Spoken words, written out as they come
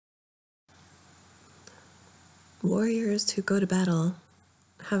Warriors who go to battle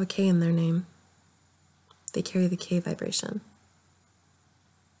have a K in their name. They carry the K vibration.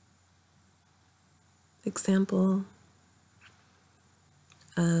 Example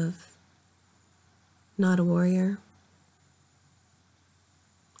of not a warrior.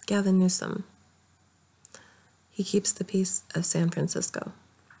 Gavin Newsom. He keeps the peace of San Francisco.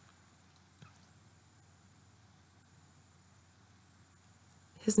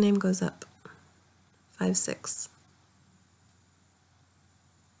 His name goes up 5-6.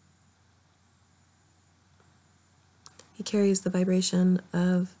 He carries the vibration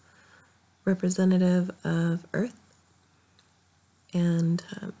of representative of Earth and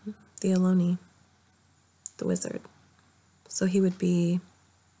the Eloni, the wizard. So he would be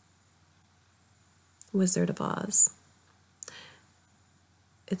Wizard of Oz.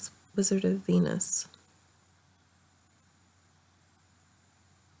 It's Wizard of Venus.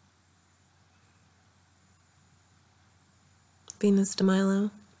 Venus de Milo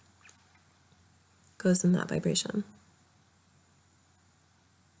goes in that vibration.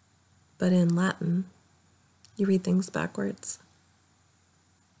 But in Latin, you read things backwards.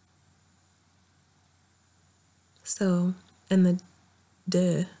 So, in the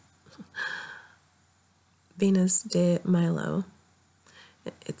de, Venus de Milo,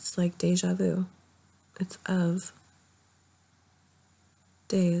 it's like deja vu. It's of,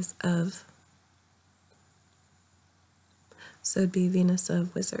 days of. So it'd be Venus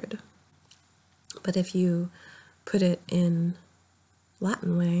of Wizard. But if you put it in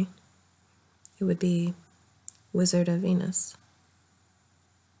Latin way, it would be Wizard of Venus.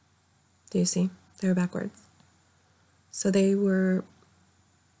 Do you see? They're backwards. So they were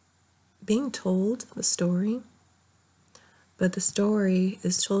being told the story, but the story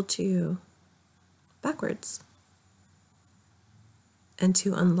is told to you backwards. And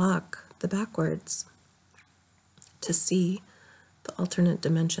to unlock the backwards, to see the alternate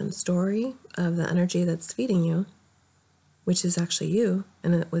dimension story of the energy that's feeding you, which is actually you,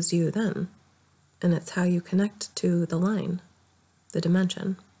 and it was you then. And it's how you connect to the line, the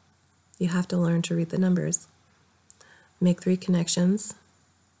dimension. You have to learn to read the numbers. Make 3 connections,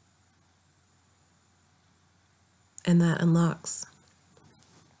 and that unlocks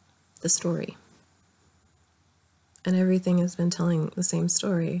the story. And everything has been telling the same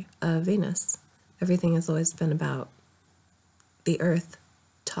story of Venus. Everything has always been about the Earth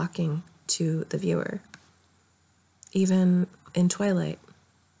talking to the viewer. Even in Twilight.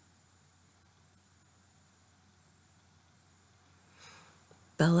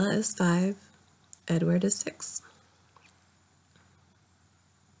 Bella is 5, Edward is 6.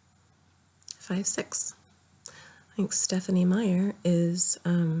 5-6. I think Stephanie Meyer is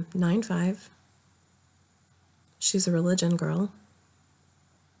 9-5. She's a religion girl.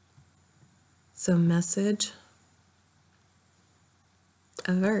 So message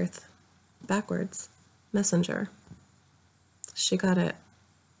of Earth, backwards, messenger. She got a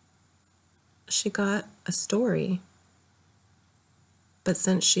story, but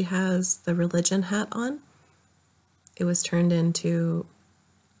since she has the religion hat on, it was turned into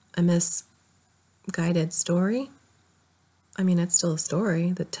a misguided story. I mean, it's still a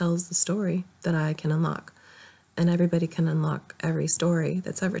story that tells the story that I can unlock, and everybody can unlock every story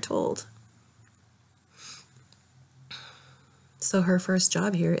that's ever told. So her first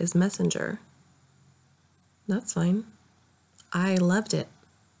job here is messenger. That's fine. I loved it.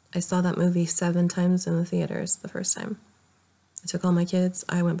 I saw that movie 7 times in the theaters the first time. I took all my kids,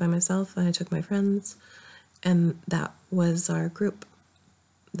 I went by myself, and I took my friends, and that was our group.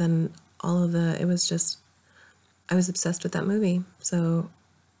 Then it was just, I was obsessed with that movie. So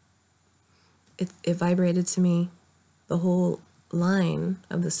it vibrated to me, the whole line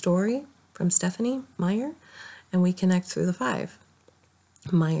of the story from Stephanie Meyer, and we connect through the 5.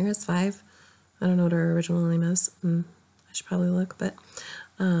 Meyer is 5. I don't know what her original name is. I should probably look, but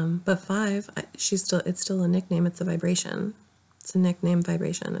 5, it's still a nickname. It's a vibration. It's a nickname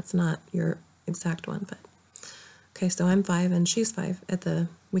vibration. It's not your exact one, but okay. So I'm 5 and she's 5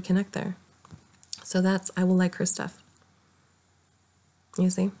 we connect there. So I will like her stuff. You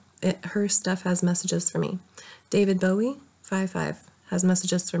see, her stuff has messages for me. David Bowie, 5-5, has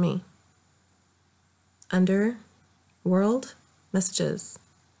messages for me. Underworld, messages.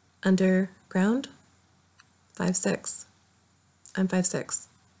 Underground, 5-6. I'm 5-6.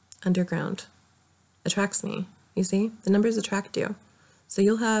 Underground attracts me. You see, the numbers attract you. So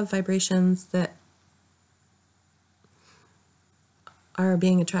you'll have vibrations that are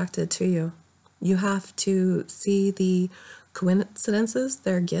being attracted to you. You have to see the coincidences,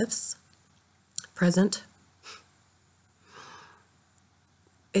 their gifts, present.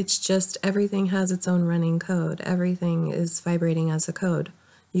 It's just everything has its own running code. Everything is vibrating as a code.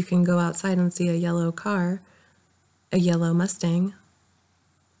 You can go outside and see a yellow car, a yellow Mustang,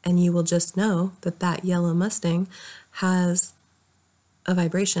 and you will just know that that yellow Mustang has a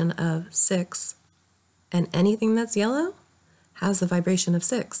vibration of 6, and anything that's yellow has a vibration of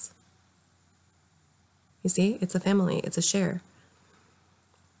 6. You see, it's a family, it's a share.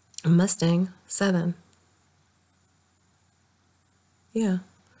 A Mustang, 7. Yeah.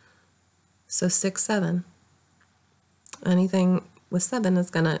 So 6, 7. Anything with 7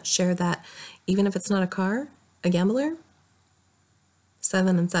 is going to share that, even if it's not a car, a gambler,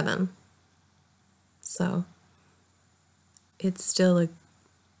 7 and 7. So it's still a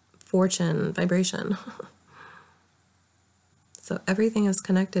fortune vibration. So everything is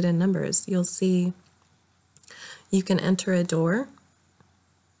connected in numbers. You'll see you can enter a door.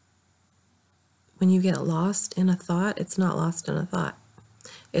 When you get lost in a thought, it's not lost in a thought.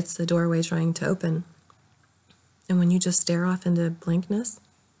 It's the doorway trying to open. And when you just stare off into blankness,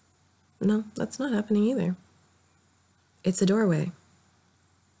 no, that's not happening either. It's a doorway.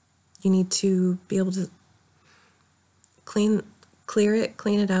 You need to be able to clear it,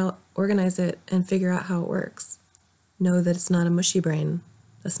 clean it out, organize it, and figure out how it works. Know that it's not a mushy brain.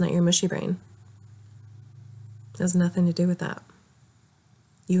 That's not your mushy brain. It has nothing to do with that.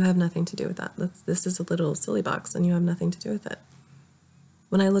 You have nothing to do with that. This is a little silly box, and you have nothing to do with it.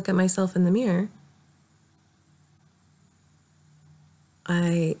 When I look at myself in the mirror,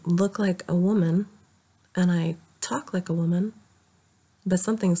 I look like a woman, and I talk like a woman, but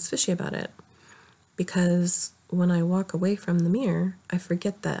something's fishy about it. Because when I walk away from the mirror, I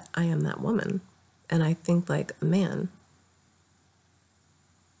forget that I am that woman, and I think like a man.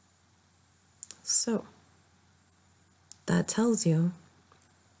 So, that tells you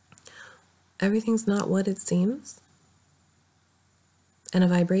everything's not what it seems, and a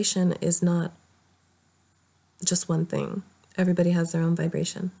vibration is not just one thing. Everybody has their own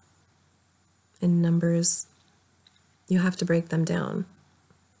vibration. In numbers, you have to break them down.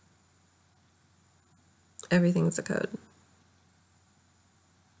 Everything's a code.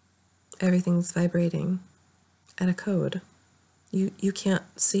 Everything's vibrating at a code. You can't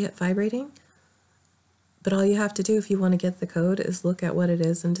see it vibrating, but all you have to do if you want to get the code is look at what it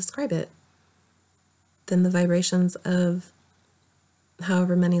is and describe it. Then the vibrations of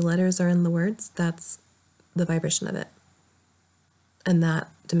however many letters are in the words, that's the vibration of it. And that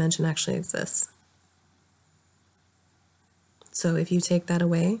dimension actually exists. So if you take that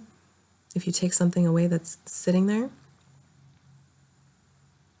away, if you take something away that's sitting there,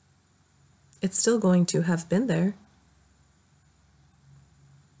 it's still going to have been there.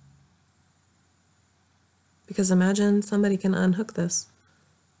 Because imagine somebody can unhook this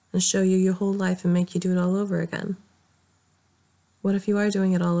and show you your whole life and make you do it all over again. What if you are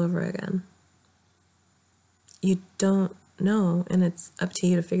doing it all over again? You don't know, and it's up to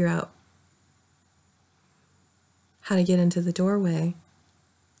you to figure out how to get into the doorway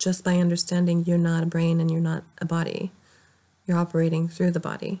just by understanding you're not a brain and you're not a body. You're operating through the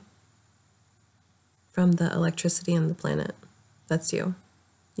body from the electricity in the planet. That's you.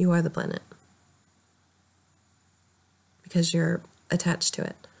 You are the planet. Because you're attached to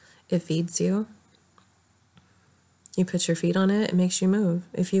it. It feeds you. You put your feet on it, it makes you move.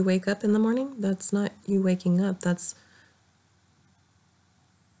 If you wake up in the morning, that's not you waking up. That's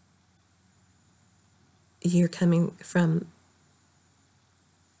you're coming from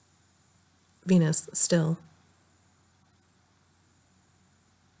Venus still.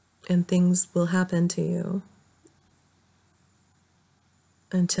 And things will happen to you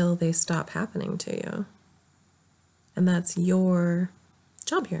until they stop happening to you. And that's your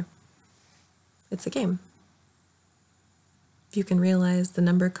job here. It's a game. If you can realize the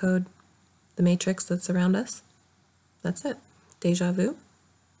number code, the matrix that's around us, that's it. Deja vu,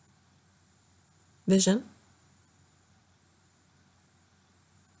 vision,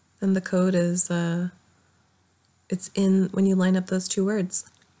 and the code is, it's in when you line up those two words.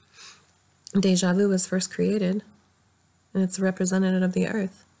 Deja vu was first created, and it's a representative of the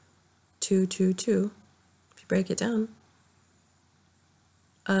earth. 222. If you break it down,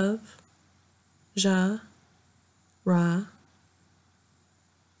 of, ja, ra,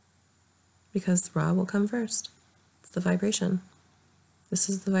 because ra will come first. It's the vibration. This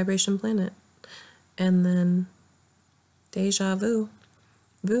is the vibration planet. And then deja vu,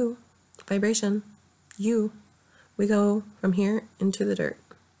 vu, vibration, you. We go from here into the dirt.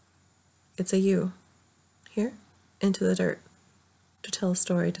 It's a you. Here, into the dirt. To tell a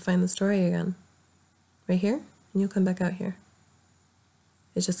story, to find the story again. Right here, and you'll come back out here.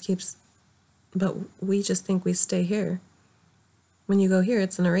 It just keeps, but we just think we stay here. When you go here,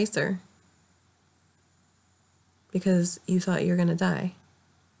 it's an eraser because you thought you were going to die.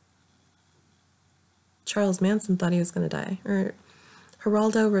 Charles Manson thought he was going to die, or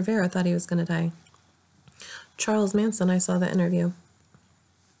Geraldo Rivera thought he was going to die. Charles Manson, I saw the interview,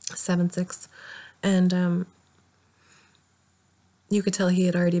 7/6, and you could tell he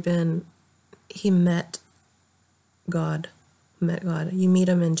had already been, he met God. You meet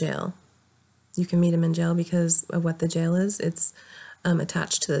him in jail. You can meet him in jail because of what the jail is. It's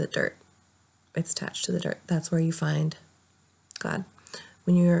attached to the dirt. It's attached to the dirt. That's where you find God.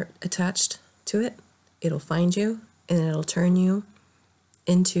 When you're attached to it, it'll find you and it'll turn you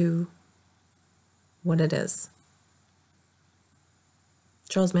into what it is.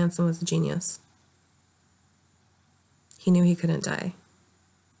 Charles Manson was a genius. He knew he couldn't die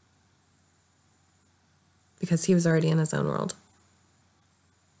because he was already in his own world.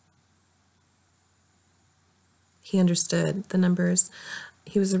 He understood the numbers.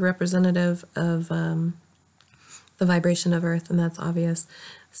 He was a representative of the vibration of Earth, and that's obvious.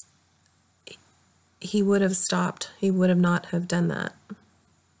 He would have stopped. He would have not have done that.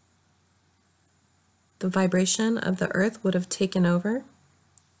 The vibration of the Earth would have taken over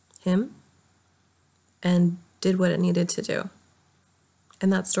him and did what it needed to do.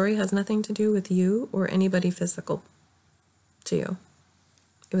 And that story has nothing to do with you or anybody physical to you.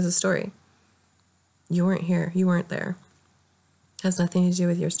 It was a story. You weren't here. You weren't there. It has nothing to do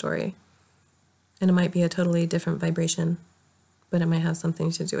with your story. And it might be a totally different vibration, but it might have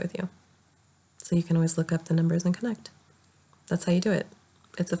something to do with you. So you can always look up the numbers and connect. That's how you do it.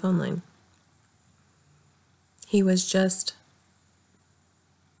 It's a phone line. He was just,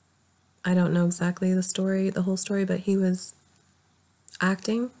 I don't know exactly the story, the whole story, but he was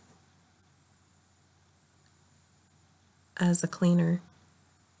acting as a cleaner.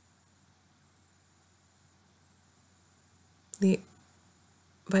 The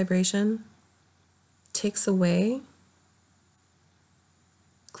vibration takes away,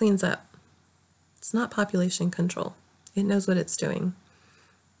 cleans up. It's not population control. It knows what it's doing.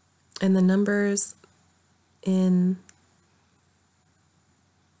 And the numbers in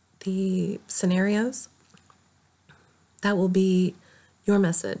the scenarios, that will be your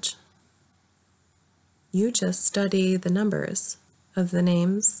message. You just study the numbers of the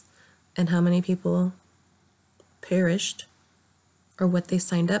names and how many people perished or what they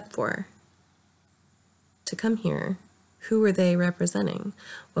signed up for to come here. Who were they representing?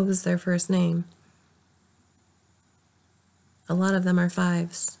 What was their first name? A lot of them are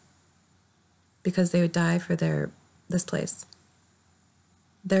 5s because they would die for this place.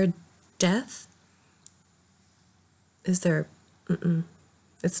 Their death is their,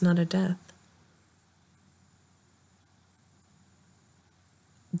 it's not a death.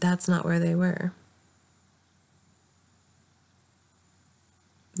 That's not where they were.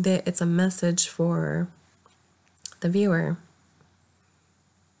 It's a message for the viewer.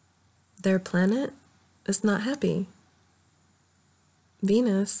 Their planet is not happy.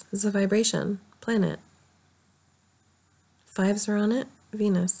 Venus is a vibration planet. 5s are on it.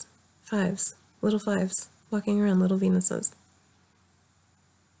 Venus. 5s. Little 5s. Walking around, little Venuses.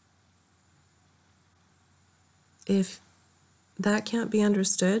 If that can't be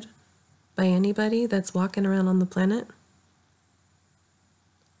understood by anybody that's walking around on the planet,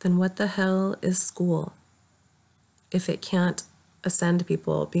 then what the hell is school if it can't ascend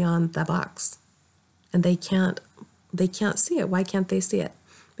people beyond the box? And they can't see it. Why can't they see it?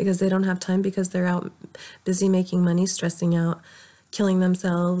 Because they don't have time, because they're out busy making money, stressing out, killing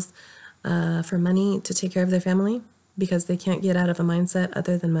themselves for money to take care of their family, because they can't get out of a mindset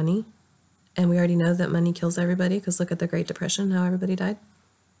other than money. And we already know that money kills everybody, because look at the Great Depression, how everybody died.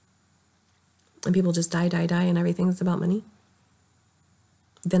 And people just die, and everything's about money.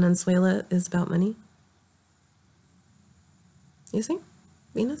 Venezuela is about money. You see?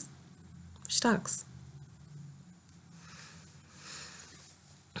 Venus? She talks.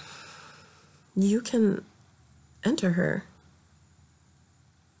 You can enter her.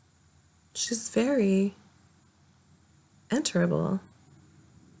 She's very enterable.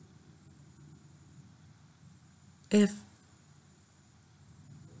 If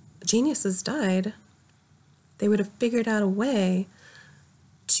geniuses died, they would have figured out a way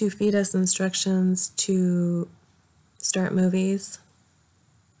to feed us instructions to start movies.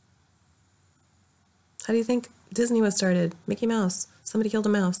 How do you think Disney was started? Mickey Mouse. Somebody killed a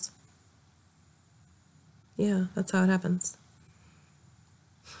mouse. Yeah, that's how it happens.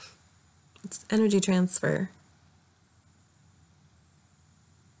 It's energy transfer.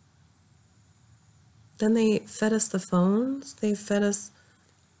 Then they fed us the phones. They fed us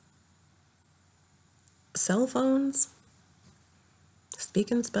cell phones.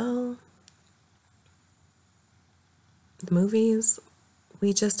 Speak and Spell, the movies,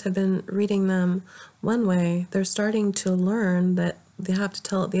 we just have been reading them one way. They're starting to learn that they have to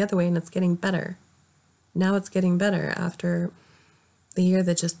tell it the other way, and it's getting better. Now it's getting better after the year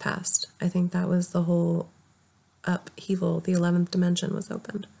that just passed. I think that was the whole upheaval. The 11th dimension was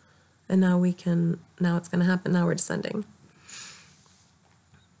opened. And now it's going to happen. Now we're descending.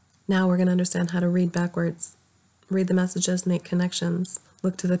 Now we're going to understand how to read backwards, read the messages, make connections,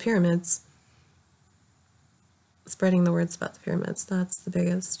 look to the pyramids, spreading the words about the pyramids. That's the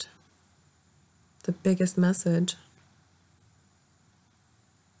biggest message.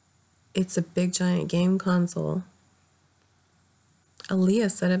 It's a big giant game console. Aaliyah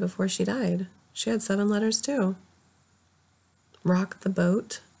said it before she died. She had 7 letters too. Rock the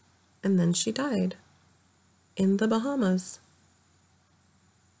boat, and then she died in the Bahamas.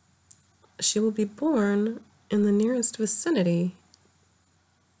 She will be born in the nearest vicinity,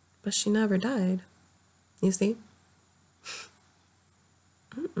 but she never died. You see?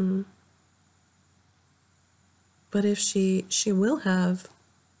 But if she will have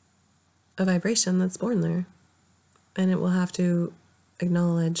a vibration that's born there, and it will have to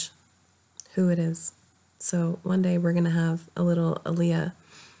acknowledge who it is. So one day we're going to have a little Aaliyah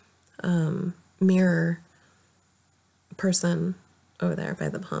mirror person over there by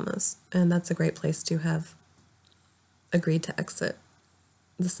the Bahamas, and that's a great place to have agreed to exit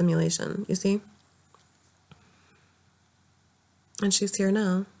the simulation, you see? And she's here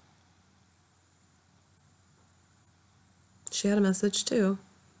now. She had a message too.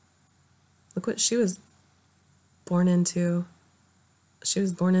 Look what she was born into. She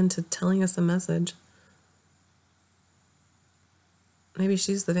was born into telling us a message. Maybe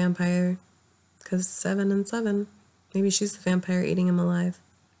she's the vampire, because 7 and 7. Maybe she's the vampire eating him alive.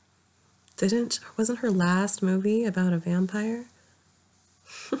 Wasn't her last movie about a vampire?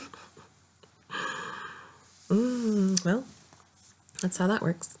 Well, that's how that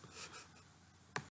works.